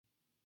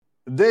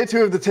Day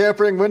two of the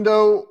tampering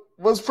window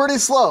was pretty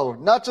slow,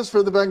 not just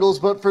for the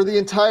Bengals, but for the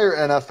entire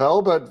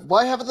NFL. But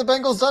why haven't the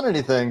Bengals done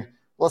anything?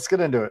 Let's get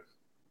into it.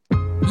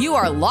 You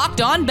are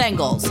Locked On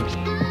Bengals,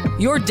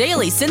 your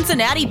daily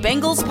Cincinnati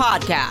Bengals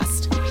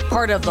podcast,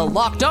 part of the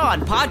Locked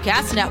On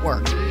Podcast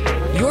Network,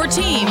 your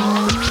team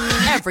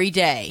every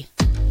day.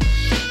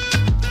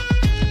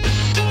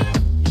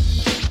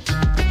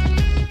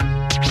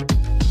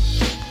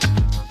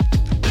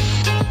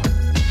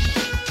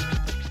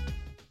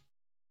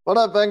 What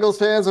up, Bengals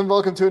fans, and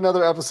welcome to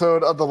another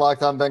episode of the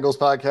Locked On Bengals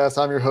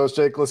podcast. I'm your host,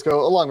 Jake Lisco,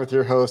 along with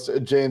your host,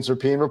 James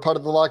Rapine. We're part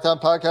of the Locked On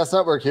Podcast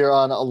Network here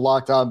on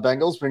Locked On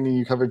Bengals, bringing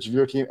you coverage of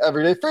your team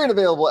every day, free and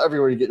available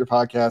everywhere you get your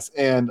podcasts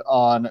and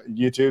on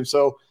YouTube.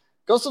 So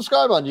go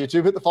subscribe on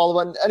YouTube, hit the follow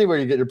button anywhere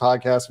you get your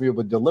podcasts. We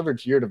will be delivered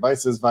to your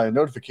devices via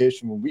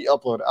notification when we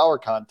upload our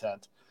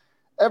content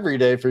every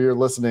day for your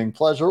listening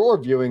pleasure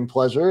or viewing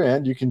pleasure,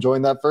 and you can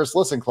join that first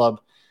listen club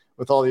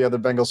with all the other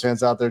Bengals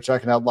fans out there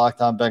checking out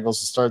Locked On Bengals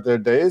to start their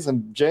days.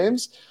 And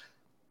James,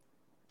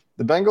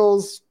 the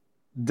Bengals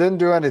didn't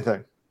do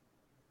anything,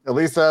 at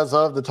least as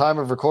of the time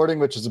of recording,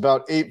 which is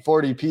about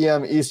 8:40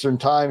 p.m. Eastern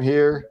time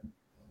here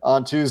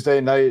on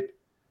Tuesday night.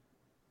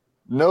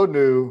 No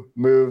new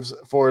moves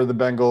for the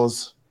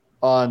Bengals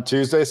on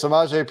Tuesday.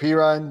 Samaje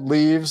Perine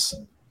leaves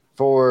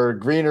for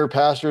greener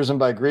pastures, and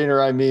by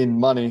greener, I mean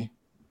money.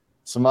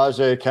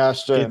 Samaje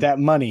cashed in. Get that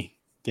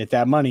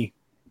money.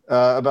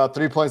 About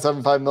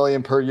 $3.75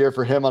 million per year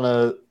for him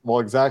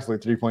exactly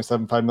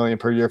 $3.75 million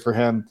per year for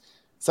him.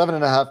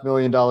 $7.5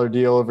 million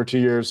deal over 2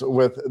 years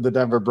with the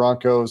Denver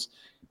Broncos.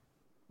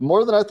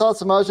 More than I thought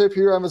Samaje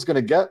Perine was going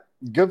to get.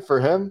 Good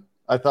for him.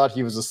 I thought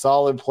he was a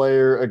solid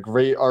player, a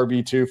great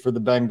RB2 for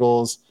the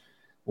Bengals.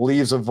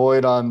 Leaves a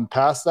void on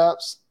pass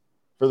snaps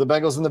for the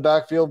Bengals in the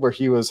backfield, where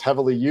he was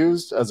heavily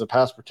used as a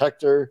pass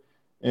protector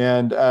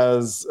and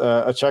as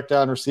a check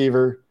down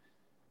receiver.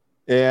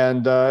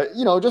 And,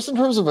 just in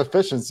terms of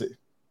efficiency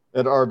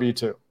at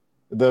RB2,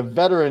 the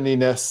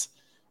veteraniness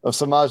of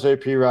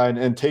Samaje Perine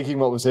and taking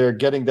what was there,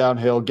 getting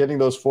downhill, getting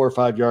those 4 or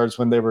 5 yards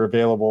when they were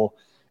available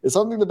is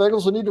something the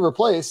Bengals would need to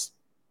replace.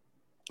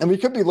 And we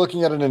could be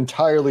looking at an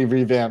entirely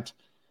revamped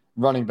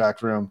running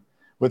back room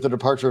with the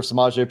departure of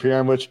Samaje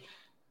Perine, which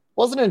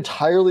wasn't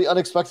entirely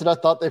unexpected. I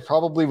thought they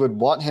probably would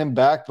want him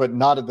back, but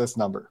not at this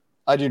number.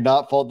 I do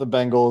not fault the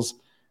Bengals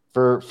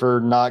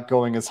for not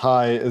going as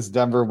high as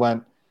Denver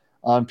went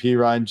on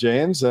Perine,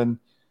 James. And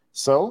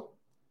so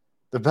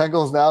the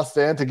Bengals now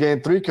stand to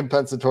gain 3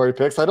 compensatory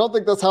picks. I don't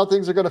think that's how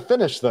things are going to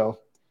finish, though.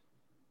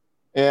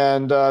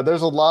 And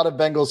there's a lot of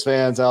Bengals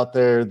fans out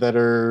there that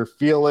are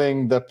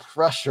feeling the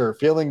pressure,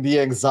 feeling the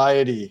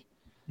anxiety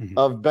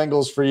of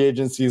Bengals free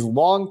agencies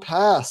long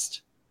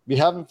past. We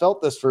haven't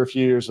felt this for a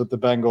few years with the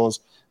Bengals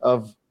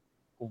of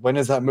when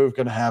is that move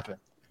going to happen?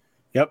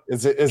 Yep.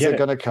 Is it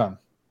going to come?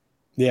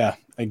 Yeah,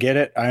 I get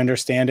it. I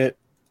understand it.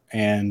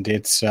 And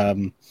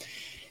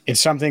it's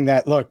something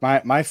that, look,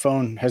 my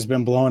phone has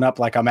been blowing up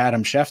like I'm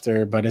Adam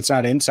Schefter, but it's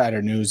not insider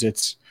news.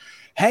 It's,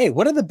 hey,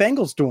 what are the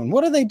Bengals doing?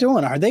 What are they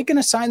doing? Are they going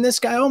to sign this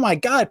guy? Oh, my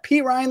God,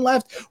 Perine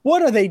left.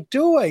 What are they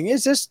doing?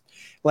 Is this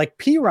like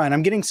Perine?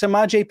 I'm getting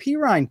Samaje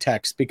Perine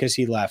text because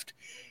he left.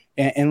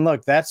 And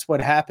look, that's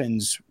what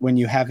happens when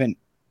you haven't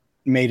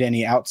made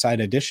any outside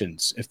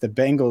additions. If the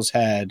Bengals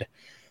had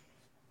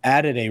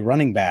added a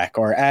running back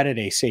or added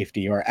a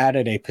safety or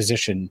added a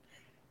position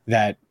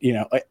that,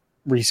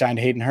 re-signed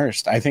Hayden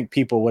Hurst, I think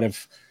people would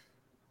have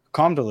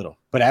calmed a little.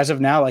 But as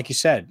of now, like you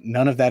said,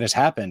 none of that has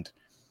happened.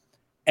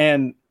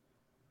 And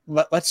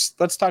let's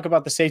talk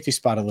about the safety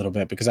spot a little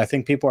bit, because I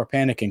think people are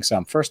panicking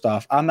some. First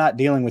off, I'm not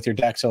dealing with your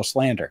Dax Hill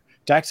slander.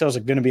 Dax Hill is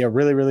going to be a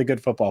really, really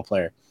good football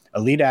player,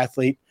 elite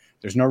athlete.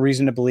 There's no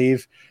reason to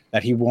believe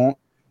that he won't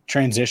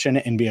transition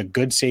and be a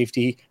good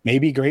safety,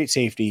 maybe great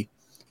safety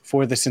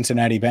for the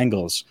Cincinnati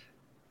Bengals.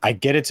 I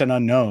get it's an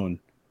unknown,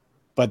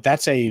 but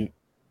that's a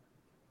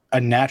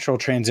natural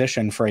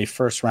transition for a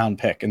first-round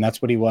pick, and that's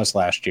what he was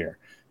last year.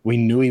 We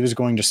knew he was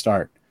going to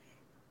start.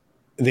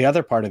 The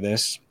other part of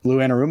this, Lou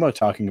Anarumo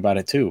talking about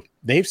it too.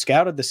 They've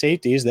scouted the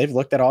safeties. They've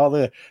looked at all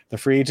the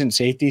free agent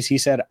safeties. He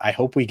said, I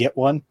hope we get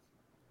one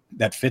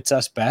that fits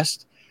us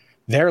best.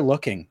 They're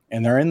looking,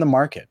 and they're in the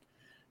market.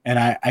 And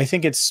I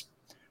think it's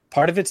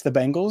part of it's the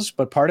Bengals,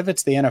 but part of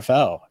it's the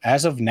NFL.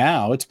 As of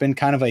now, it's been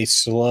kind of a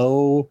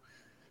slow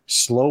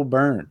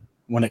burn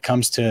when it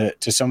comes to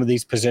some of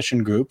these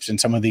position groups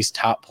and some of these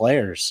top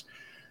players.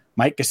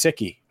 Mike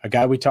Gesicki, a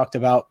guy we talked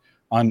about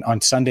on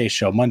Monday's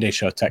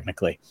show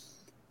technically.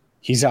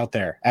 He's out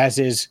there, as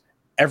is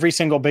every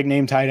single big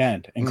name tight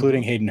end,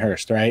 including Hayden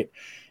Hurst, right?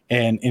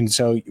 And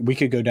so we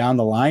could go down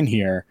the line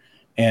here.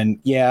 And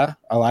yeah,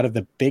 a lot of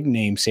the big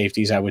name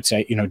safeties, I would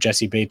say,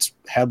 Jesse Bates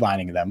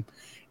headlining them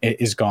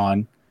is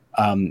gone.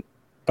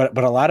 But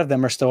a lot of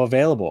them are still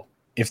available.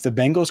 If the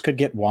Bengals could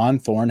get Juan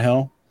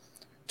Thornhill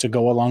to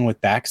go along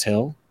with Dax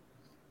Hill,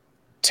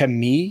 to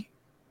me,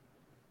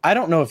 I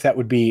don't know if that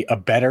would be a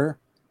better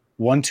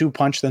 1-2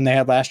 punch than they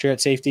had last year at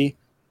safety,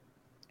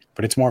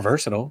 but it's more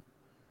versatile.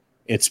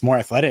 It's more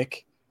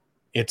athletic.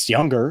 It's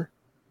younger.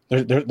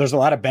 There's a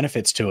lot of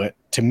benefits to it,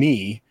 to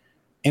me,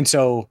 And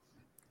so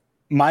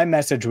my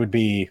message would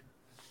be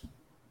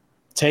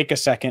take a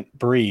second,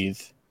 breathe.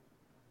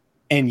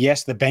 And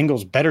yes, the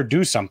Bengals better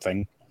do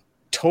something.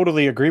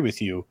 Totally agree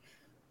with you.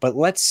 But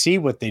let's see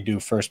what they do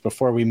first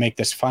before we make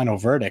this final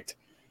verdict,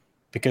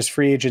 because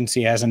free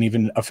agency hasn't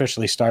even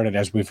officially started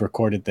as we've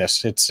recorded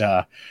this. It's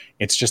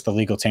just the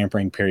legal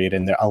tampering period,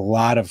 and there are a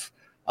lot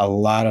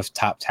of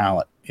top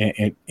talent.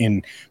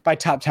 In by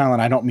top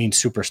talent, I don't mean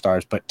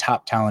superstars, but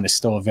top talent is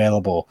still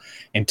available,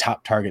 and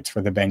top targets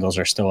for the Bengals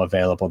are still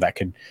available that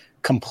could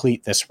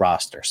complete this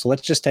roster. So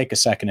let's just take a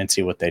second and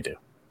see what they do.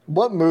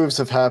 What moves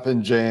have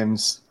happened,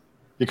 James?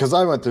 Because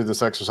I went through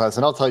this exercise,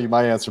 and I'll tell you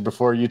my answer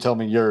before you tell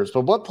me yours.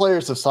 But what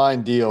players have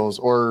signed deals,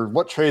 or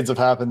what trades have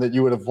happened that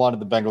you would have wanted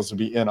the Bengals to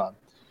be in on?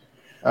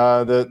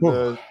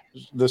 The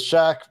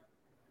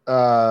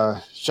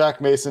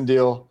Shaq Mason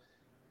deal,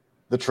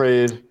 the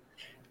trade.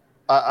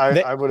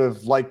 I would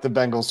have liked the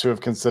Bengals to have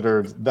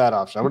considered that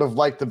option. I would have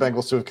liked the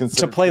Bengals to have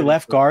considered to play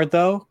left guard,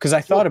 though, because I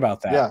thought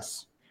about that.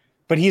 Yes,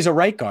 but he's a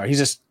right guard.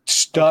 He's a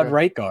stud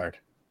right guard.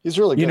 He's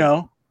really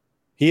good.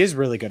 He is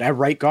really good at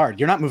right guard.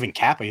 You're not moving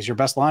Kappa. He's your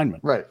best lineman.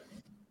 Right.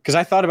 Because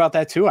I thought about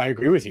that too. I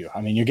agree with you. I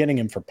mean, you're getting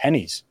him for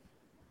pennies.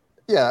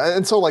 Yeah,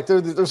 and so like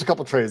there's a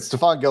couple trades.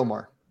 Stephon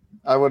Gilmore,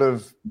 I would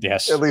have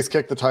at least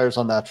kicked the tires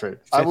on that trade.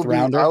 I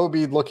would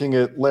be looking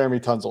at Laramie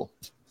Tunzel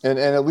and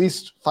at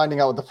least finding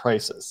out what the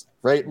price is,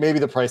 right? Maybe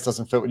the price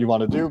doesn't fit what you want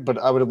to do, but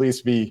I would at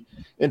least be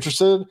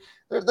interested.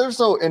 There's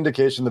no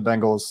indication the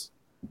Bengals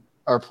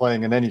are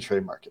playing in any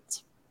trade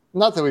markets.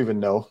 Not that we even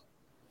know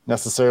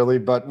necessarily,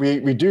 but we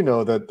do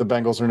know that the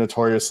Bengals are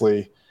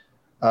notoriously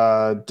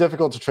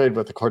difficult to trade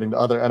with, according to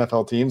other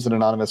NFL teams and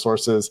anonymous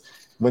sources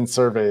when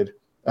surveyed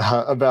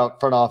about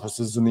front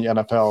offices in the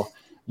NFL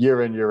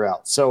year in, year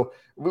out. So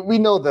we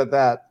know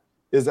that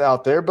is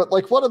out there, but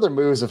like what other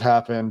moves have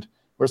happened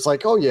where it's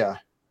like, oh yeah,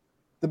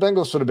 the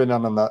Bengals should have been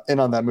in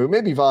on that move.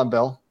 Maybe Von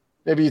Bell.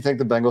 Maybe you think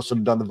the Bengals should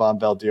have done the Von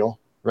Bell deal,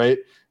 right?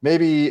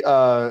 Maybe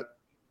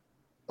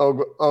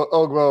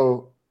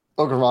Ogoronkwo,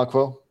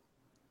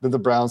 did the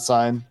Browns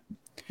sign?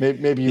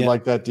 Maybe you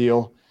like that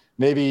deal.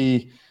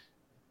 Maybe,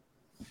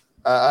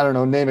 I don't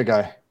know, name a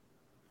guy.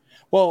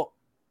 Well,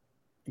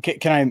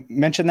 can I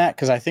mention that?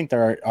 Because I think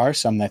there are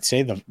some that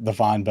say the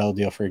Von Bell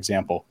deal, for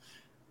example.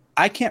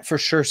 I can't for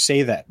sure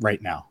say that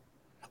right now.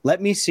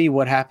 Let me see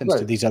what happens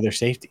to these other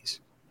safeties.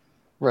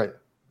 Right.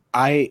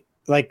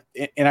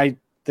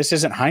 This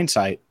isn't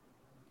hindsight.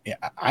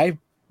 I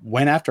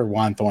went after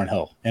Juan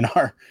Thornhill in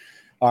our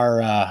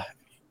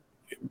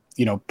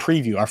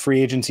preview, our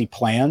free agency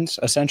plans,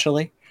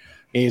 essentially.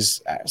 I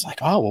was like,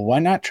 oh, well, why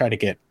not try to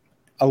get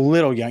a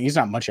little young? He's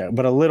not much younger,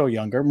 but a little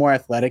younger, more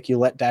athletic. You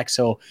let Dax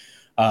Hill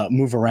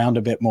move around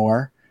a bit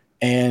more.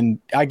 And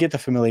I get the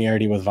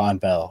familiarity with Von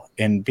Bell,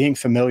 and being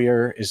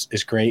familiar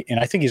is great. And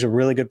I think he's a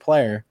really good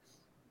player.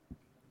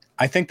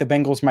 I think the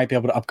Bengals might be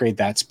able to upgrade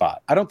that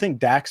spot. I don't think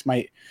Dax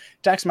might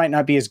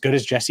not be as good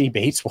as Jesse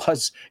Bates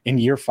was in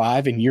year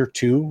 5 and year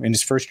 2 in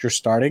his first year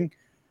starting,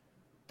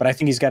 but I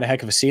think he's got a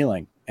heck of a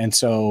ceiling. And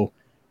so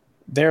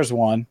there's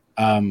one.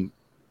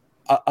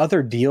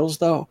 Other deals,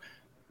 though,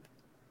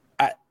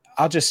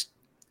 I'll just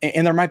 –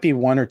 and there might be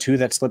one or two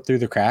that slip through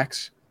the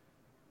cracks,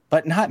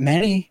 but not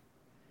many.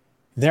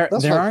 There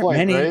aren't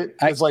many. Right?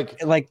 It's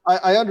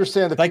I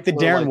understand that, like the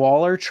Darren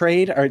Waller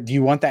trade. Or do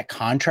you want that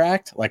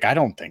contract? Like, I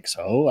don't think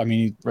so. I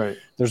mean,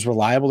 there's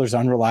reliable, there's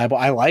unreliable.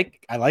 I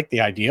like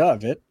the idea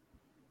of it,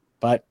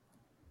 but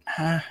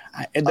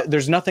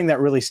there's nothing that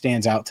really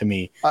stands out to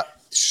me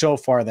so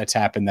far that's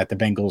happened that the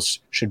Bengals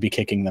should be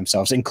kicking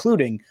themselves,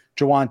 including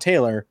Jawan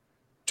Taylor,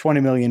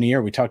 $20 million a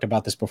year. We talked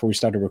about this before we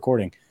started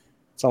recording.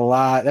 It's a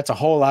lot. That's a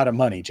whole lot of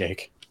money,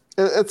 Jake.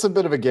 It's a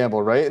bit of a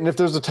gamble, right? And if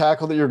there's a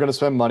tackle that you're going to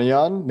spend money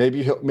on, maybe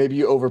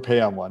you overpay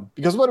on one.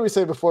 Because what do we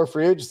say before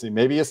free agency?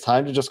 Maybe it's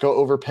time to just go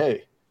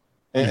overpay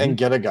and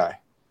get a guy.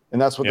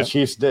 And that's what the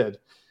Chiefs did.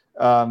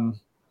 And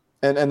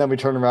then we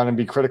turn around and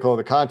be critical of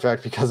the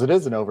contract because it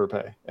is an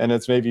overpay. And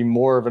it's maybe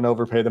more of an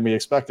overpay than we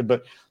expected.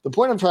 But the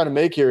point I'm trying to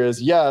make here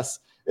is, yes,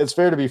 it's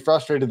fair to be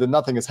frustrated that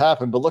nothing has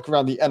happened. But look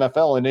around the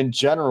NFL, and in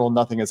general,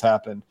 nothing has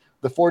happened.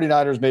 The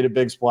 49ers made a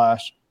big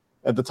splash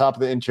at the top of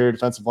the interior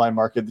defensive line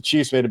market. The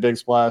Chiefs made a big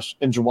splash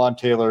in Jawan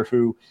Taylor,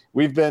 who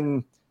we've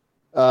been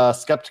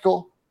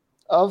skeptical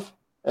of,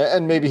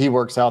 and maybe he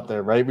works out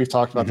there, right? We've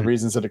talked about the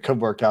reasons that it could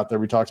work out there.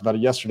 We talked about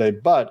it yesterday.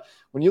 But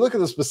when you look at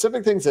the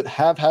specific things that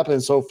have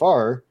happened so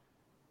far,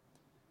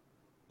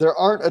 there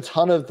aren't a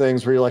ton of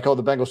things where you're like, oh,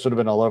 the Bengals should have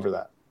been all over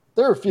that.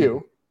 There are a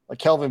few, like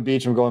Kelvin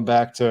Beachum going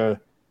back to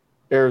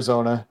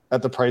Arizona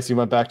at the price he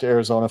went back to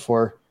Arizona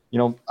for. You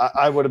know,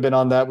 I would have been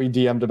on that. We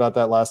DM'd about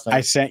that last night.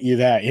 I sent you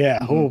that. Yeah.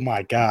 Oh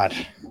my God.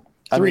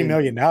 $3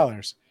 million.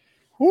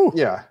 Whew.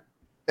 Yeah.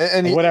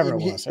 And whatever it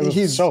was.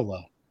 He's so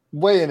low.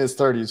 Way in his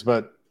 30s.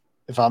 But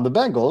if I'm the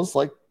Bengals,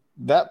 like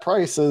that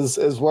price is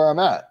where I'm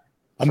at.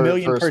 $1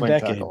 million per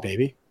decade, tackle.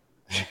 Baby.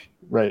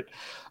 Right.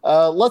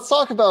 Let's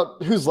talk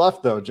about who's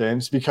left though,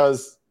 James,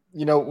 because,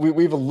 you know,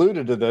 we've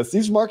alluded to this.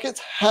 These markets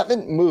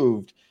haven't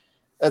moved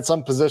at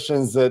some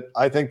positions that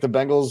I think the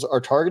Bengals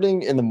are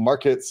targeting in the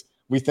markets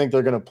we think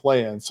they're going to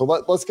play in. So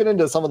let's get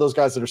into some of those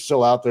guys that are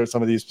still out there at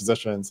some of these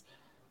positions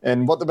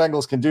and what the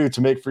Bengals can do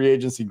to make free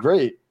agency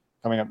great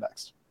coming up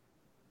next.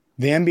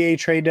 The NBA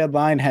trade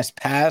deadline has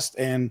passed,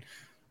 and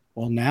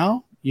well,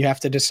 now you have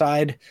to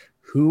decide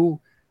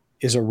who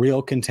is a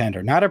real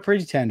contender, not a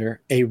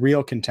pretender, a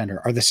real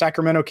contender. Are the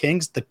Sacramento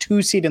Kings the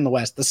 2 seed in the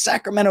West? The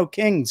Sacramento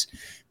Kings,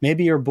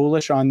 maybe you're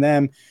bullish on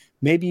them.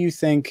 Maybe you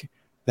think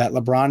that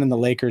LeBron and the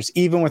Lakers,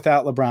 even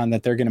without LeBron,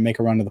 that they're going to make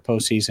a run to the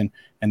postseason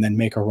and then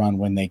make a run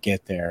when they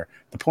get there.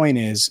 The point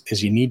is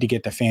you need to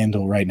get to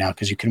FanDuel right now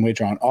because you can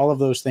wager on all of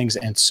those things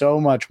and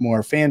so much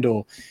more.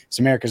 FanDuel is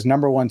America's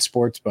 #1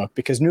 sports book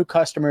because new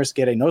customers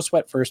get a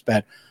no-sweat first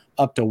bet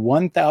up to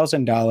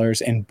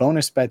 $1,000 and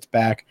bonus bets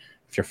back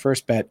if your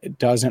first bet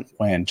doesn't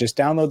win. Just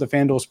download the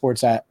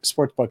FanDuel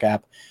Sportsbook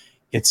app.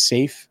 It's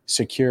safe,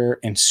 secure,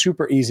 and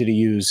super easy to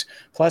use.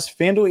 Plus,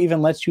 FanDuel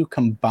even lets you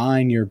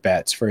combine your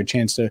bets for a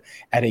chance to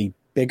add a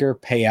bigger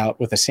payout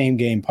with a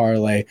same-game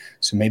parlay.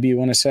 So maybe you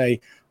want to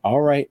say, all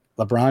right,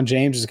 LeBron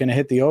James is going to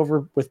hit the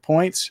over with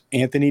points.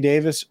 Anthony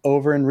Davis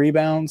over in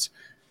rebounds.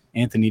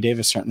 Anthony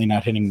Davis certainly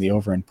not hitting the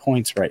over in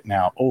points right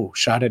now. Oh,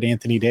 shot at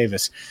Anthony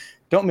Davis.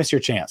 Don't miss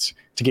your chance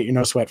to get your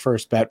no-sweat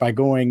first bet by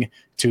going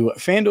to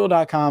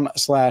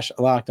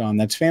FanDuel.com/lockedon.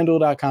 That's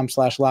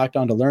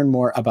FanDuel.com/lockedon to learn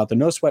more about the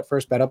no-sweat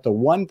first bet up to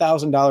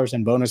 $1,000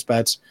 in bonus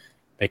bets.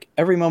 Make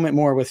every moment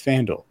more with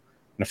FanDuel,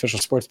 an official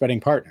sports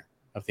betting partner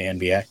of the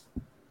NBA.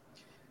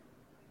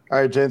 All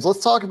right, James,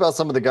 let's talk about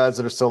some of the guys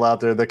that are still out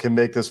there that can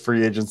make this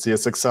free agency a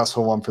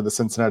successful one for the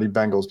Cincinnati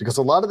Bengals, because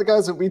a lot of the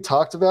guys that we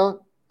talked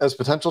about as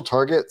potential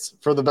targets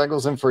for the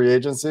Bengals in free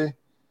agency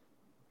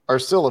are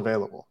still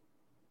available.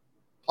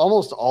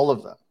 Almost all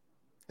of them,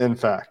 in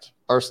fact,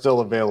 are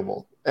still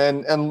available.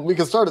 And we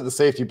can start at the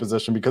safety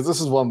position because this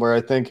is one where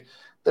I think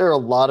there are a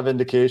lot of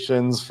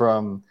indications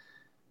from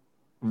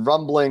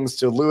rumblings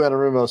to Lou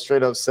Anarumo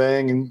straight up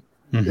saying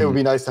it would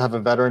be nice to have a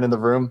veteran in the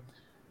room,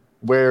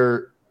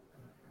 where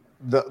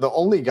the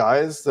only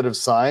guys that have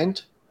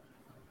signed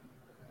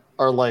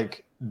are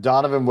like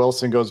Donovan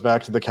Wilson goes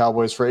back to the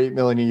Cowboys for $8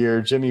 million a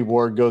year. Jimmy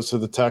Ward goes to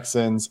the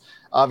Texans.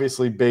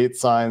 Obviously,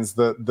 Bates signs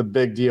the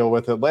big deal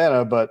with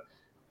Atlanta, but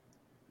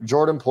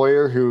Jordan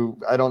Poyer, who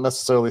I don't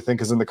necessarily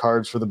think is in the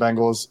cards for the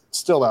Bengals,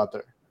 still out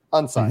there,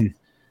 unsigned.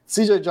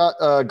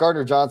 CJ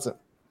Gardner-Johnson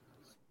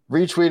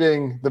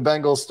retweeting the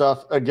Bengals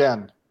stuff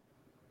again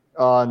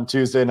on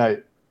Tuesday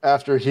night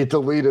after he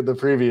deleted the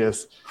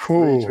previous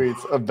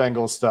retweets of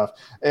Bengals stuff.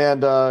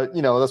 And,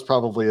 that's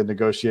probably a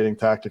negotiating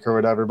tactic or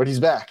whatever, but he's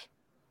back.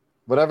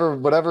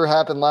 Whatever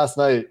happened last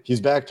night,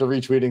 he's back to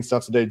retweeting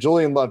stuff today.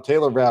 Julian Love,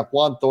 Taylor Rapp,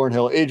 Juan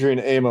Thornhill, Adrian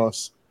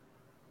Amos,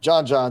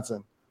 John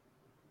Johnson,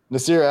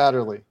 Nasir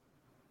Adderley.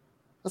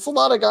 That's a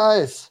lot of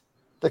guys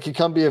that could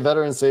come be a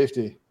veteran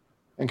safety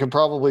and can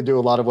probably do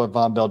a lot of what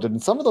Von Bell did.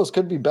 And some of those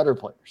could be better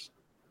players.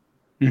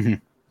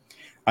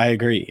 I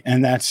agree.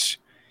 And that's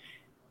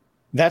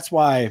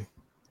why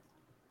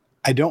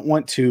I don't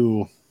want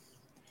to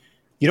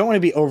 – you don't want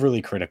to be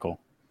overly critical,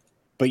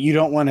 but you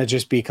don't want to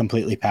just be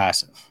completely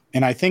passive.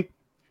 And I think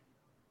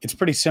it's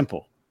pretty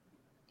simple.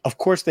 Of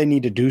course they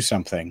need to do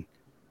something,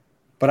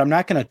 but I'm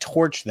not going to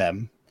torch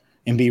them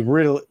and be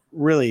really,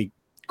 really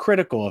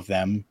critical of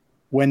them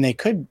when they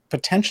could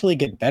potentially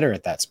get better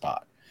at that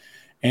spot.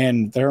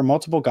 And there are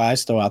multiple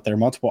guys still out there,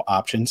 multiple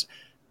options,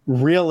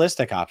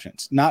 realistic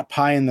options, not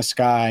pie in the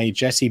sky,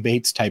 Jesse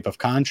Bates type of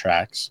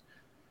contracts,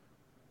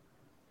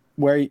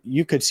 where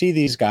you could see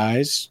these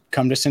guys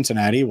come to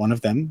Cincinnati, one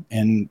of them,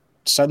 and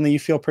suddenly you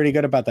feel pretty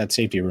good about that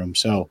safety room.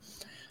 So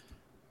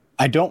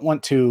I don't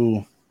want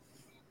to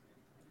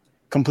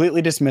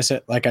completely dismiss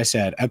it. Like I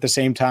said, at the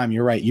same time,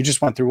 you're right. You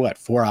just went through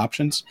 4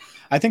 options?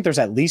 I think there's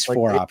at least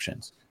 4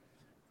 options.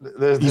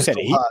 You said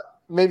 8?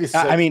 Maybe 6,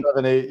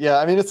 7, 8. Yeah,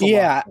 I mean, it's a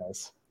lot.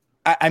 Guys.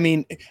 I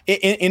mean,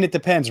 and it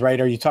depends, right?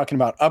 Are you talking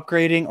about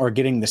upgrading or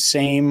getting the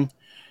same?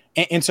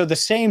 And so the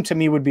same to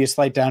me would be a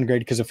slight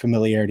downgrade because of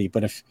familiarity.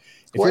 But if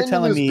you're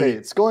telling me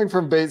Bates, going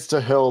from Bates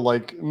to Hill,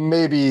 like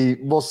maybe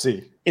we'll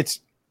see.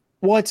 It's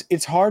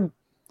hard.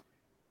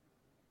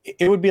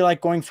 It would be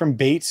like going from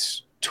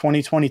Bates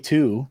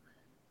 2022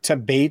 to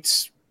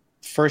Bates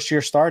first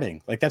year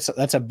starting. Like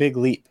that's a big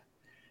leap.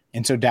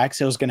 And so Dax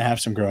Hill's going to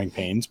have some growing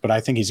pains, but I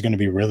think he's going to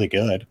be really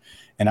good.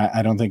 And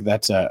I don't think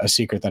that's a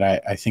secret that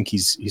I think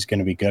he's going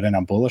to be good, and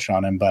I'm bullish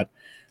on him. But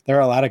there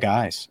are a lot of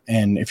guys.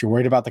 And if you're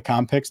worried about the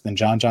comp picks, then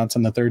John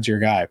Johnson III's your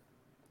guy.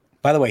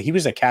 By the way, he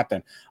was a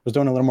captain. I was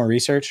doing a little more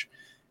research.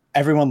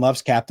 Everyone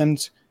loves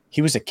captains.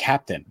 He was a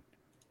captain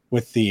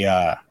with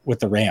the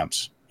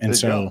Rams. And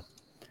so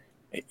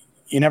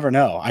you never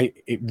know.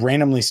 It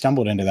randomly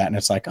stumbled into that, and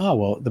it's like, oh,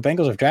 well, the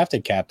Bengals have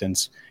drafted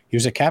captains. He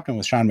was a captain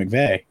with Sean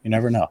McVay. You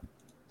never know.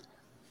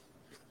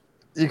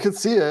 You could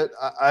see it.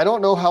 I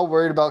don't know how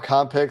worried about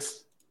comp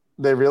picks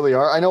they really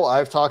are. I know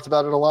I've talked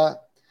about it a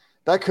lot.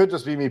 That could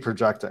just be me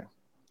projecting.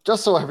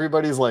 Just so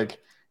everybody's like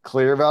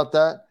clear about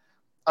that.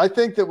 I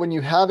think that when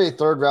you have a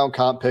 3rd round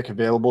comp pick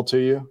available to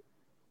you,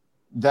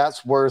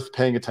 that's worth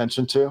paying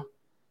attention to.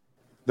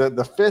 The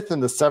 5th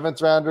and the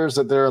 7th rounders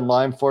that they're in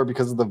line for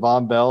because of the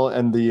Von Bell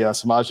and the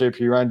Samaje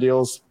Perine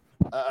deals,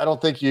 I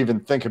don't think you even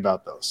think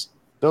about those.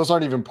 Those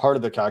aren't even part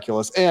of the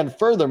calculus. And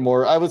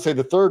furthermore, I would say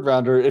the third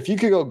rounder, if you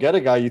could go get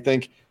a guy you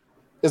think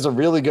is a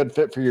really good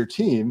fit for your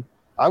team,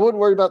 I wouldn't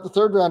worry about the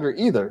third rounder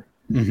either.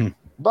 Mm-hmm.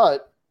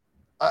 But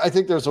I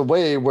think there's a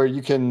way where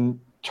you can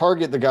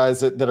target the guys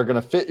that are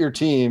going to fit your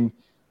team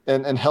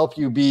and help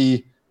you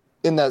be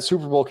in that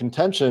Super Bowl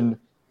contention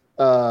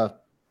part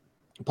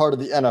of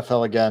the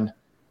NFL again.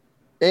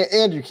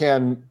 And you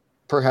can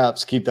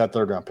perhaps keep that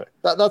third round pick.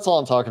 That's all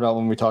I'm talking about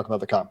when we talk about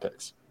the comp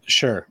picks.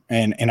 Sure.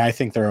 And I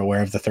think they're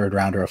aware of the third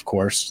rounder, of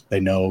course. They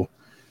know.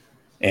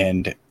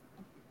 And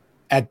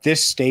at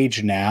this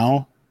stage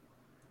now,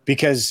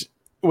 because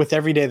with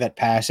every day that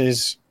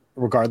passes,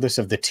 regardless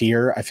of the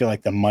tier, I feel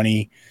like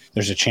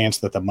there's a chance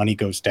that the money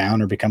goes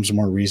down or becomes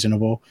more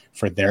reasonable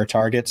for their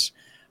targets.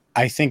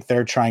 I think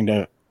they're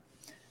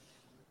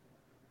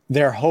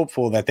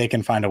hopeful that they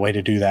can find a way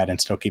to do that and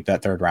still keep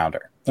that third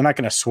rounder. They're not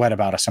going to sweat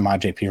about a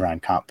Samaje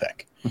Perine comp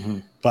pick. Mm-hmm.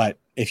 But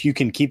if you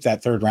can keep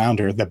that third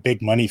rounder, the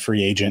big money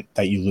free agent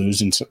that you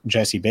lose in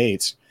Jesse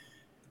Bates,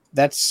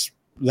 that's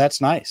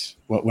nice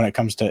when it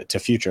comes to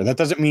future. That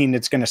doesn't mean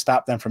it's going to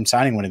stop them from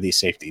signing one of these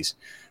safeties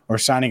or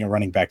signing a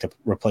running back to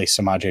replace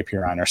Samaje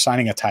Perine or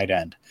signing a tight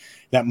end.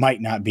 That might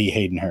not be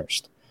Hayden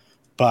Hurst.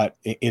 But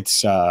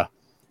it's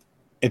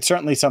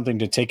certainly something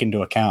to take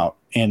into account.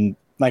 And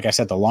like I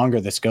said, the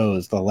longer this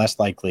goes, the less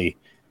likely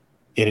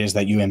it is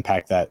that you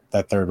impact that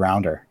third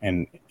rounder.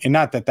 And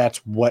not that that's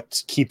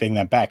what's keeping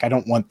them back. I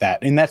don't want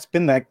that. And that's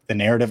been the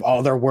narrative.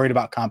 Oh, they're worried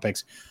about comp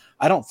picks.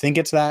 I don't think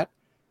it's that.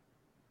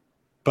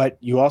 But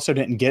you also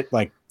didn't get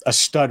like a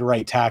stud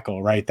right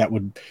tackle, right, that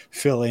would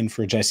fill in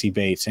for Jesse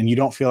Bates. And you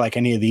don't feel like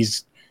any of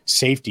these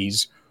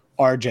safeties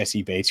are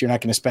Jesse Bates. You're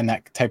not going to spend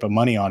that type of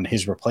money on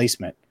his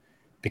replacement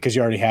because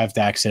you already have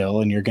Dax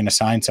Hill and you're going to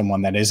sign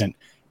someone that isn't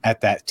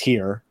at that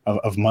tier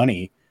of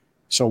money.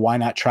 So why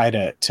not try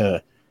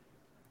to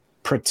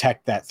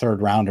protect that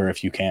third rounder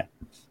if you can?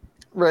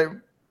 Right.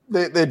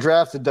 They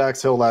drafted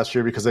Dax Hill last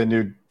year because they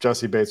knew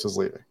Jesse Bates was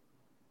leaving.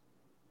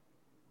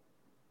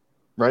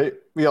 Right?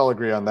 We all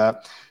agree on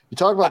that. You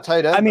talk about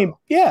tight end. I mean,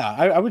 yeah,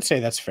 I would say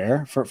that's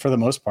fair for the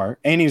most part.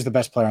 And he's the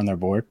best player on their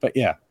board. But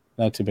yeah,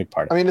 that's a big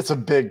part of it. I mean, it's a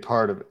big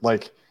part of it.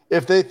 Like,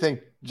 if they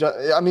think,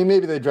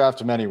 maybe they draft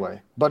him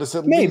anyway, but it's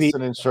at least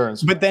an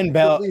insurance. But then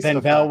Bell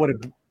would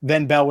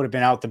have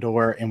been out the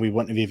door, and we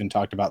wouldn't have even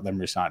talked about them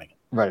resigning him.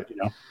 Right. You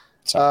know.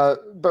 So.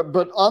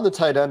 But on the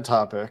tight end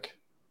topic,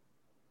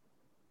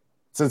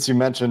 since you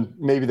mentioned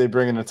maybe they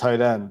bring in a tight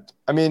end,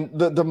 I mean,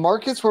 the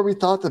markets where we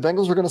thought the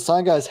Bengals were going to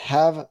sign guys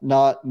have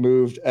not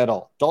moved at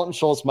all. Dalton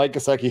Schultz, Mike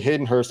Gesicki,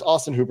 Hayden Hurst,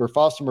 Austin Hooper,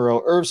 Foster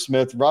Moreau, Irv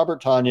Smith,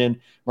 Robert Tonyan,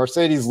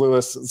 Mercedes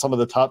Lewis, some of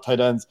the top tight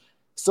ends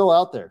still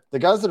out there. The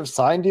guys that have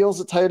signed deals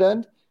at tight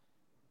end,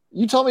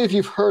 you tell me if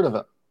you've heard of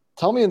them.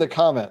 Tell me in the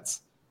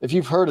comments if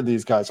you've heard of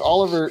these guys.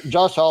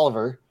 Josh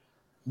Oliver,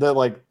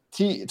 the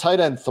tight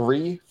end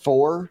 3,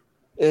 4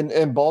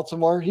 in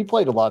Baltimore. He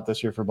played a lot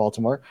this year for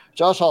Baltimore.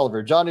 Josh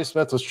Oliver, Johnny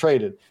Smith was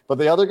traded. But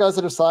the other guys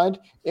that have signed,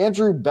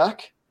 Andrew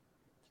Beck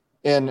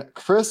and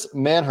Chris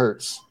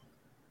Manhertz.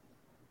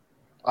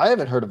 I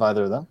haven't heard of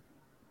either of them.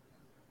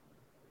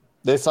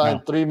 They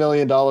signed $3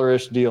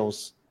 million-ish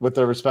deals with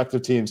their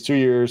respective teams, 2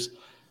 years,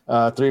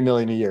 $3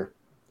 million a year.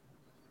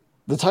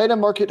 The tight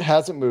end market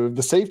hasn't moved.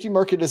 The safety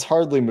market has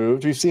hardly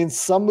moved. We've seen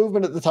some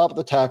movement at the top of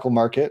the tackle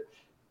market,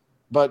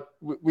 but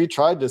we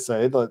tried to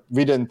say that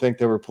we didn't think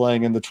they were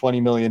playing in the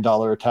 $20 million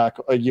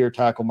a year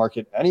tackle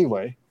market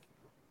anyway.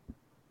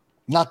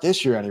 Not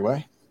this year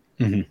anyway.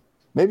 Mm-hmm.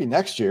 Maybe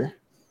next year,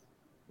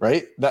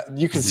 right? That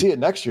you can see it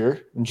next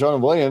year. And Jonah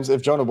Williams,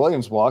 if Jonah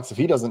Williams walks, if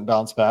he doesn't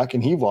bounce back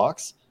and he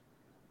walks,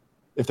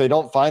 if they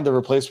don't find the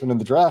replacement in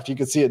the draft, you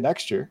could see it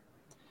next year.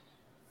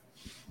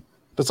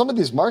 But some of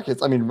these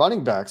markets, I mean,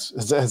 running backs,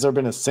 has there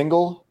been a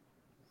single?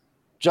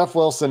 Jeff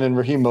Wilson and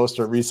Raheem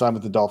Mostert re-signed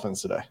with the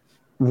Dolphins today.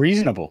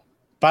 Reasonable.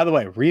 By the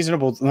way,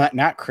 reasonable,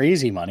 not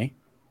crazy money.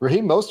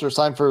 Raheem Mostert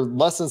signed for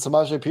less than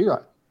Samaje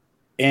Perine.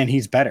 And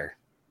he's better.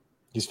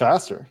 He's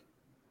faster.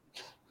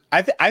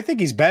 I think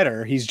he's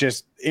better. He's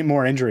just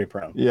more injury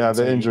prone. Yeah,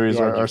 the injuries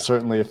are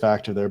certainly a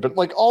factor there. But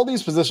like all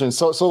these positions,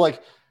 so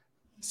like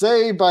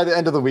say by the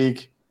end of the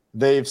week,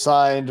 they've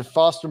signed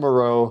Foster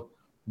Moreau,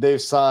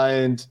 they've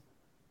signed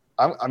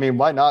I mean,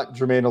 why not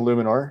Jermaine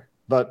Illuminor?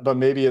 But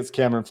maybe it's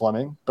Cameron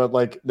Fleming. But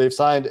like they've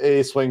signed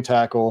a swing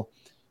tackle,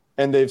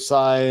 and they've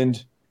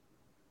signed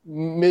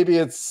maybe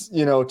it's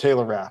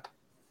Taylor Rapp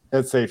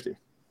at safety.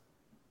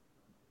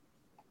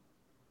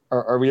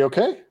 Are we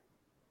okay?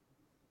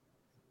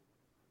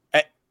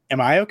 Am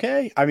I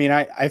okay? I mean,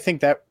 I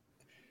think that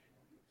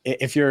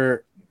if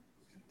you're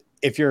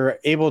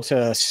able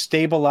to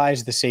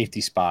stabilize the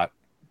safety spot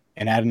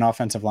and add an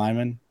offensive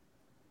lineman,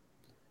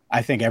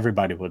 I think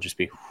everybody will just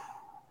be.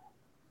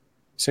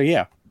 So,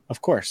 yeah,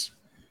 of course.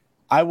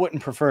 I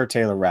wouldn't prefer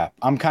Taylor Rapp.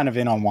 I'm kind of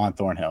in on Juan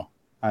Thornhill.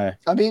 I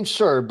mean,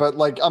 sure, but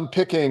like I'm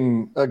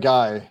picking a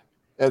guy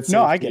at safety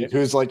I get it.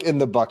 Who's like in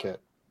the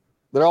bucket.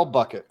 They're all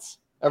buckets.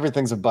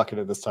 Everything's a bucket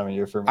at this time of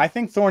year for me. I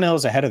think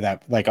Thornhill's ahead of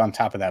that, like on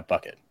top of that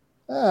bucket.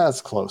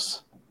 That's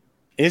close.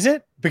 Is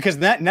it? Because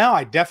now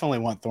I definitely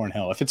want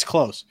Thornhill if it's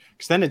close,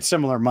 because then it's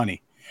similar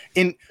money.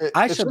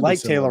 I should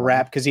like Taylor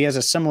Rapp because he has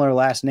a similar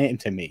last name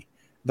to me.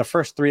 The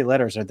first 3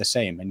 letters are the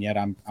same, and yet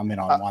I'm in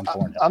on Juan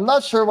Thornhill. I'm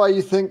not sure why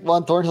you think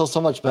Juan Thornhill's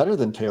so much better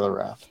than Taylor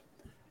Rapp.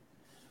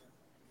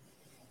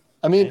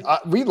 I mean,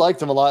 we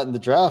liked him a lot in the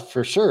draft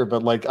for sure,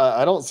 but like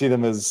I don't see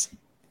them as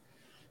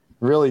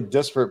really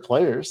disparate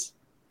players.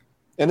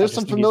 And there's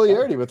some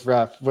familiarity with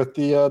Rapp with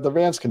the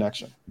Rams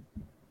connection.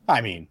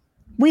 I mean,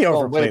 we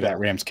overplay that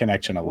Rams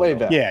connection a little. Way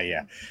back.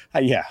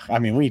 Yeah. I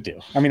mean, we do.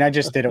 I mean, I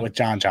just did it with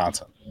John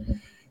Johnson.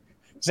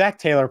 Zach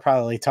Taylor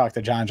probably talked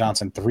to John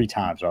Johnson 3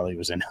 times while he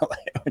was in LA.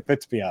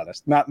 Let's be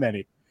honest, not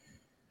many.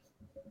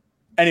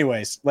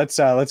 Anyways, let's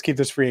keep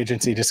this free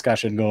agency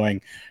discussion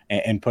going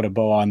and put a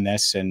bow on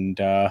this. And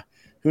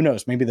who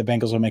knows? Maybe the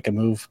Bengals will make a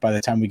move by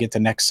the time we get to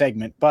next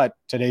segment. But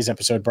today's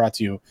episode brought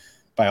to you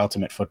by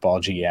Ultimate Football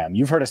GM.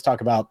 You've heard us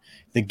talk about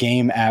the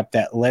game app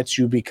that lets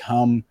you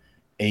become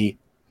a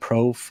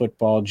pro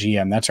football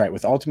GM. That's right.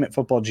 With Ultimate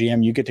Football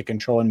GM, you get to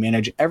control and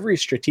manage every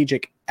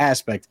strategic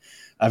aspect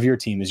of your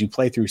team as you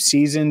play through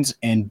seasons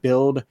and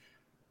build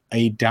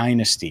a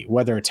dynasty,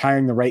 whether it's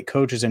hiring the right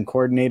coaches and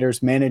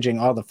coordinators, managing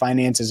all the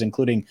finances,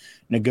 including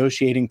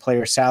negotiating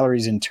player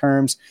salaries and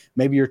terms.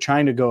 Maybe you're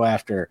trying to go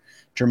after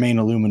Jermaine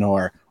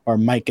Illuminor or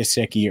Mike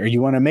Gesicki, or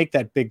you want to make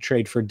that big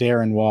trade for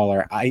Darren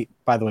Waller.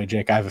 By the way,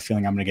 Jake, I have a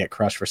feeling I'm going to get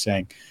crushed for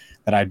saying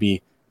that I'd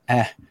be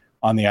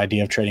on the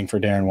idea of trading for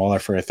Darren Waller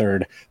for a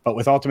third. But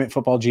with Ultimate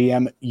Football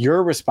GM,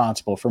 you're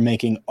responsible for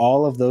making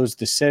all of those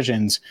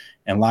decisions.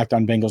 And Locked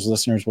On Bengals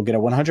listeners will get a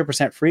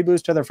 100% free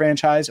boost to their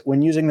franchise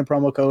when using the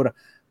promo code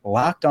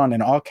Locked On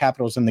in all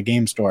capitals in the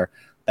game store.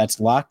 That's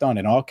Locked On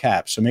in all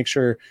caps. So make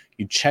sure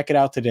you check it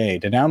out today.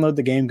 To download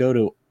the game, go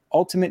to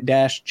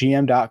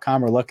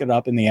ultimate-gm.com or look it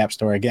up in the App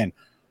Store. Again,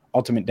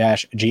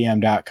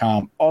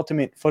 ultimate-gm.com.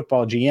 Ultimate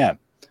Football GM.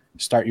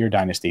 Start your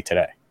dynasty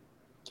today.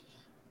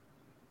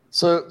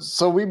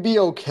 So we'd be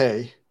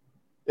okay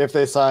if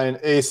they sign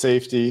a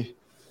safety,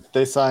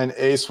 they sign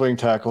a swing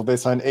tackle, they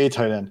sign a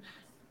tight end.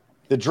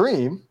 The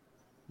dream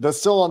that's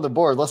still on the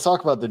board. Let's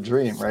talk about the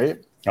dream, right?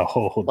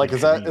 Oh, like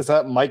is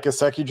that Mike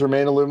Gesicki,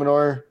 Jermaine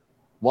Illuminor,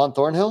 Juan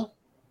Thornhill?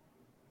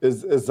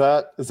 Is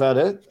that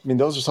it? I mean,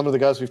 those are some of the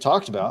guys we've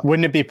talked about.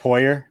 Wouldn't it be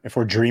Poyer if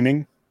we're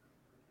dreaming?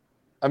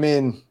 I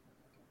mean,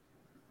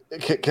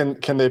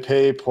 can they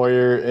pay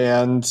Poyer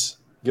and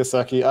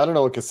Gesicki? I don't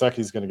know what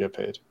Gesicki's going to get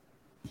paid.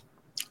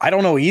 I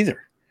don't know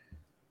either.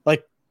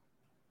 Like,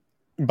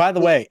 by the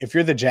way, if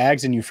you're the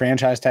Jags and you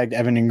franchise tagged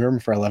Evan Ingram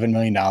for $11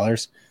 million,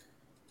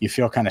 you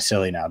feel kind of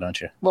silly now,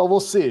 don't you? Well, we'll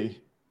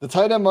see. The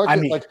tight end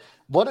market,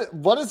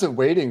 what is it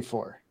waiting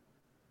for?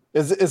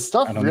 Is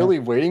stuff really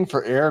waiting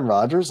for Aaron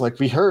Rodgers? Like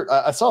we heard,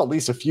 I saw at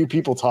least a few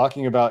people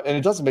talking about, and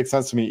it doesn't make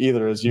sense to me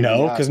either.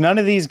 Because none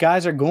of these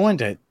guys are going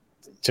to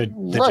the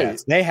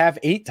Jets. They have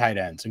 8 tight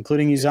ends,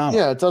 including Uzomah.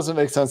 Yeah, it doesn't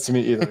make sense to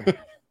me either.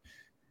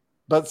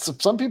 But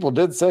some people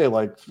did say,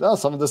 like,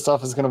 some of this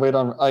stuff is going to wait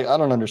on. I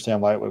don't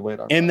understand why it would wait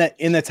on. In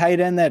the tight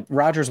end that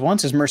Rodgers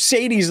wants is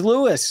Mercedes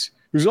Lewis,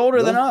 who's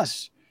older than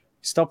us,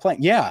 still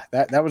playing. Yeah,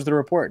 that was the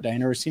report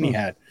Diana Rossini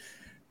had.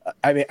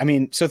 I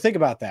mean, so think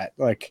about that.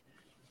 Like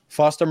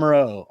Foster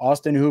Moreau,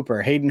 Austin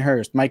Hooper, Hayden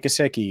Hurst, Mike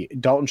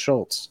Gesicki, Dalton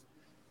Schultz.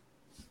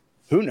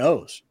 Who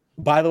knows?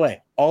 By the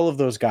way, all of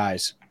those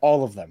guys,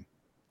 all of them.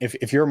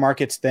 If your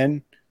market's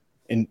thin,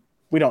 and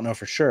we don't know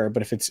for sure,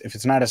 but if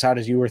it's not as hot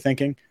as you were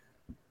thinking.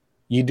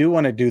 You do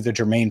want to do the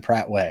Jermaine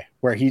Pratt way,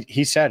 where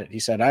he said it. He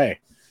said, hey,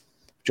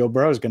 Joe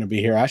Burrow is going to be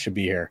here. I should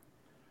be here.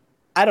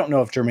 I don't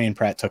know if Jermaine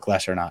Pratt took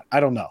less or not. I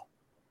don't know.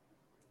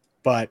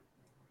 But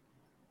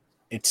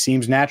it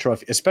seems natural,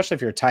 especially if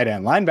you're a tight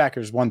end. Linebacker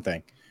is one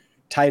thing.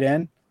 Tight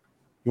end,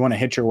 you want to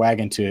hitch your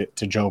wagon to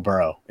Joe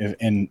Burrow.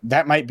 And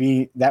that might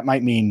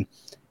mean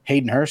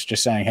Hayden Hurst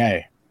just saying,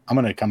 hey, I'm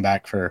going to come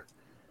back for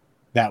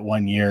that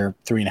 1 year,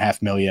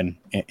 $3.5 million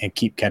and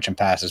keep catching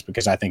passes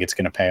because I think it's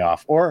going to pay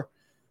off. Or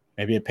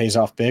maybe it pays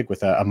off big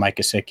with a Mike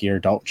Gesicki or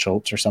Dalton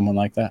Schultz or someone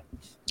like that.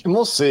 And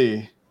we'll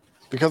see,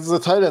 because the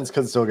tight ends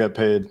could still get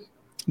paid.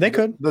 They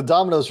could. The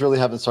dominoes really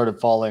haven't started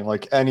falling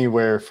like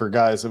anywhere for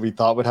guys that we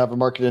thought would have a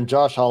market. And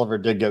Josh Oliver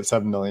did get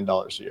 $7 million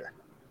a year.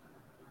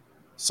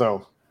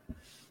 So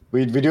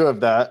we do have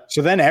that.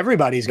 So then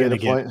everybody's going to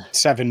get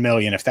 $7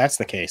 million if that's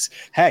the case.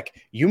 Heck,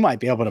 you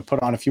might be able to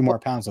put on a few more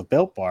pounds of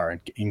Built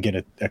Bar and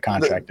get a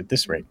contract at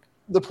this rate.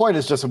 The point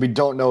is just that we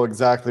don't know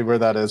exactly where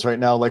that is right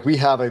now. Like we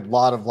have a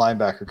lot of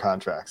linebacker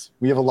contracts.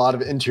 We have a lot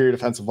of interior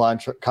defensive line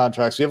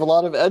contracts. We have a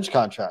lot of edge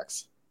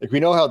contracts. Like we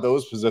know how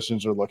those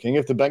positions are looking.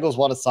 If the Bengals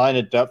want to sign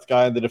a depth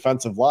guy in the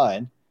defensive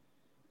line,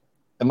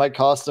 it might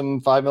cost them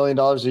 $5 million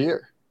a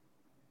year.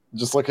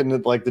 Just looking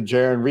at like the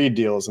Jaron Reed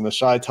deals and the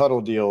Shai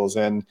Tuttle deals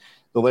and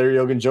the Larry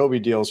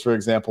Ogunjobi deals, for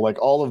example,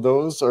 like all of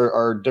those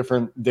are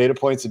different data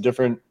points at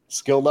different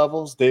skill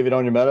levels. David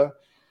Onyemata.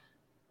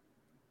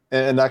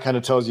 And that kind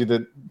of tells you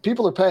that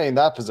people are paying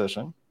that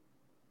position.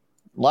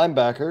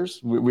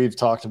 Linebackers, we've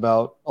talked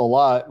about a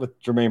lot with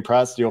Jermaine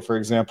Pratt's deal, for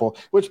example,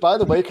 which, by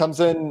the way,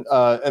 comes in,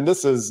 and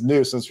this is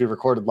new since we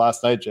recorded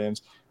last night,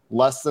 James,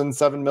 less than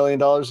 $7 million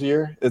a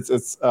year.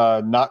 It's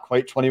not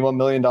quite $21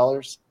 million.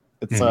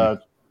 It's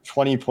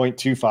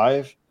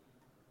 20.25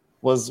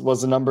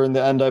 was the number in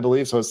the end, I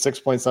believe. So it's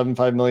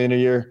 6.75 million a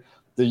year.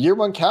 The year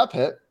one cap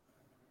hit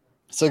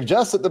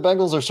suggests that the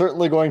Bengals are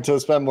certainly going to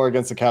spend more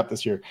against the cap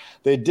this year.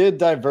 They did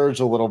diverge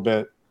a little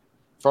bit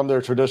from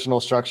their traditional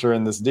structure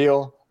in this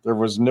deal. There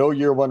was no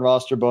year one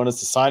roster bonus.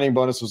 The signing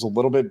bonus was a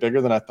little bit bigger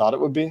than I thought it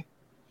would be.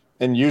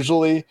 And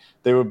usually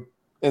they would,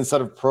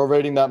 instead of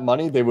prorating that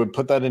money, they would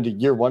put that into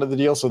year one of the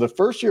deal. So the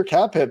first year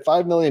cap hit,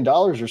 $5 million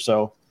or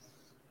so.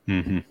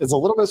 It's a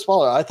little bit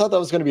smaller. I thought that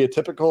was going to be a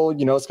typical,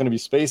 it's going to be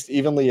spaced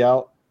evenly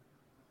out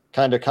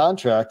kind of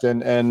contract.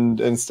 And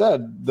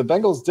instead, the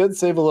Bengals did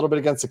save a little bit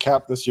against the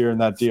cap this year in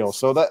that deal.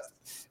 So that,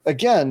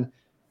 again,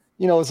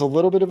 is a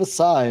little bit of a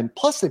sign.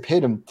 Plus, they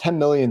paid him $10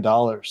 million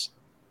on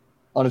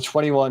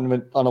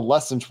a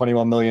less than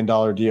 $21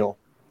 million deal,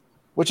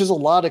 which is a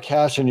lot of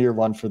cash in year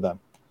one for them,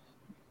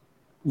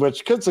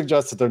 which could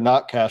suggest that they're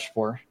not cash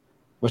poor,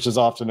 which is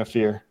often a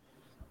fear.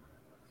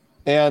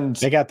 And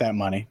they got that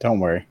money.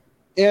 Don't worry.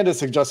 And it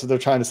suggests that they're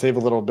trying to save a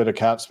little bit of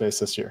cap space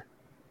this year,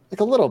 like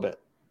a little bit.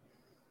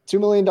 $2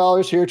 million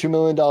here, $2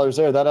 million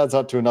there. That adds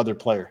up to another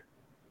player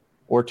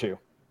or two.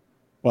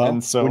 Well,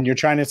 and so when you're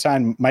trying to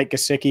sign Mike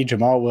Gesicki,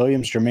 Jamal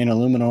Williams, Jermaine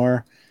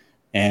Illuminor,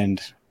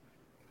 and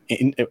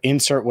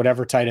insert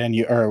whatever tight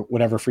end or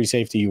whatever free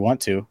safety you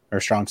want to, or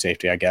strong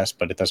safety, I guess,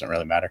 but it doesn't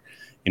really matter.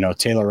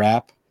 Taylor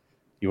Rapp,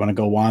 you want to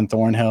go Juan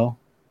Thornhill.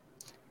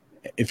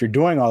 If you're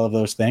doing all of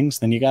those things,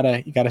 then you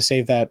gotta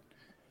save that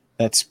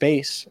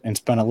space and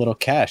spend a little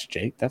cash,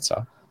 Jake. That's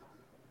all.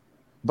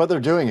 But they're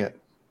doing it.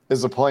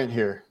 Is the point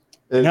here?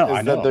 I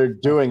know that they're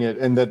doing it,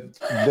 and that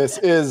this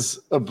is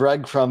a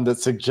breadcrumb that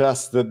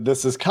suggests that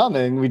this is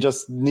coming. We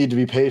just need to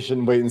be patient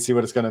and wait and see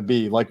what it's going to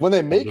be. Like when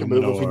they make a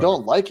move, if we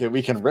don't like it,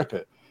 we can rip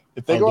it.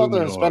 If they go out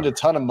there and spend a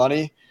ton of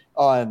money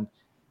on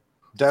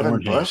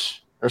Devin Bush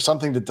or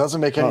something that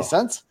doesn't make any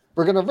sense,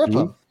 we're going to rip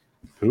them.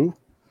 Who?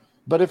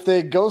 But if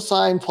they go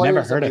sign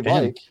players that we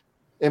like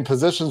in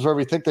positions where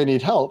we think they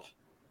need help,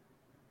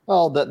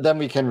 well, then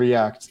we can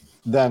react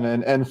then.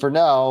 And for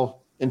now,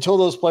 until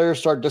those players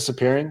start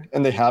disappearing,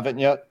 and they haven't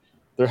yet,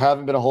 there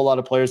haven't been a whole lot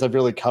of players I've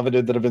really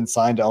coveted that have been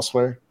signed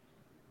elsewhere.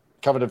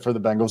 Coveted for the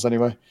Bengals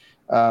anyway.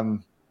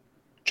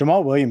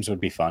 Jamal Williams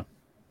would be fun.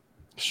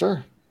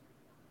 Sure.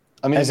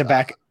 I mean, as a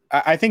back,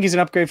 I think he's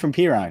an upgrade from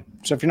Pirine.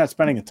 So if you're not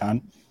spending a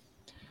ton,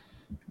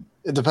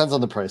 it depends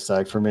on the price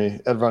tag for me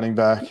at running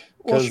back.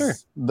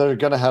 Because they're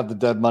going to have the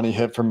dead money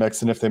hit from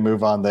Mixon if they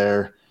move on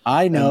there.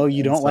 I know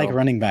you don't like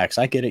running backs.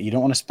 I get it. You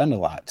don't want to spend a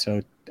lot.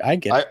 So I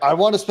get it. I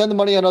want to spend the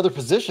money on other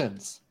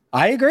positions.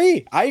 I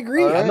agree.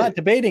 Right. I'm not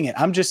debating it.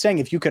 I'm just saying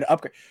if you could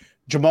upgrade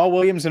Jamal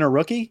Williams and a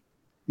rookie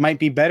might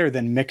be better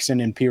than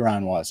Mixon and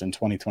Pirine was in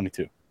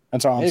 2022.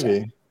 That's all I'm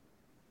saying.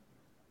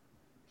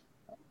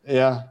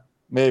 Yeah,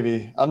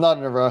 maybe. I'm not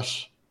in a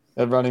rush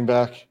at running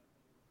back.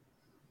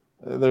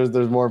 There's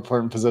more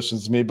important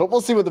positions to me, but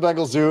we'll see what the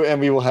Bengals do, and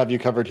we will have you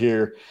covered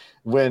here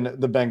when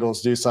the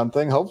Bengals do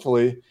something.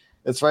 Hopefully,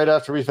 it's right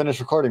after we finish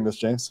recording this,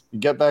 James. We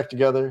get back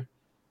together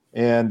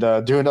and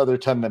do another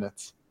 10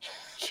 minutes.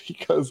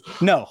 Because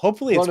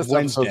hopefully it's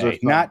Wednesday,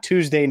 not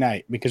Tuesday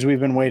night, because we've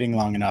been waiting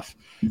long enough.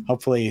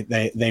 Hopefully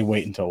they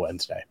wait until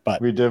Wednesday.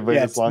 But we did wait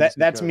as long as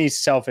that's me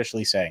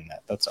selfishly saying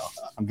that. That's all.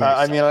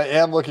 I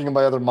am looking at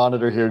my other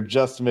monitor here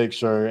just to make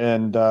sure,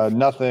 and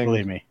nothing.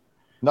 Believe me,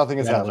 nothing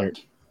has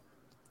happened.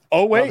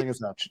 Oh wait, nothing has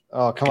happened.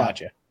 Oh come on,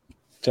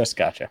 just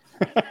gotcha.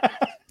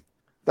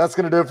 That's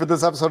going to do it for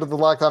this episode of the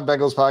Locked On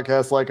Bengals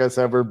podcast. Like I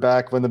said, we're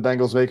back when the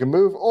Bengals make a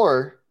move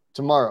or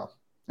tomorrow.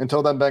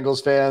 Until then,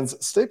 Bengals fans,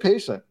 stay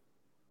patient.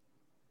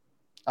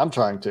 I'm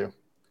trying to.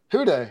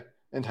 Hoo day,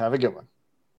 and have a good one.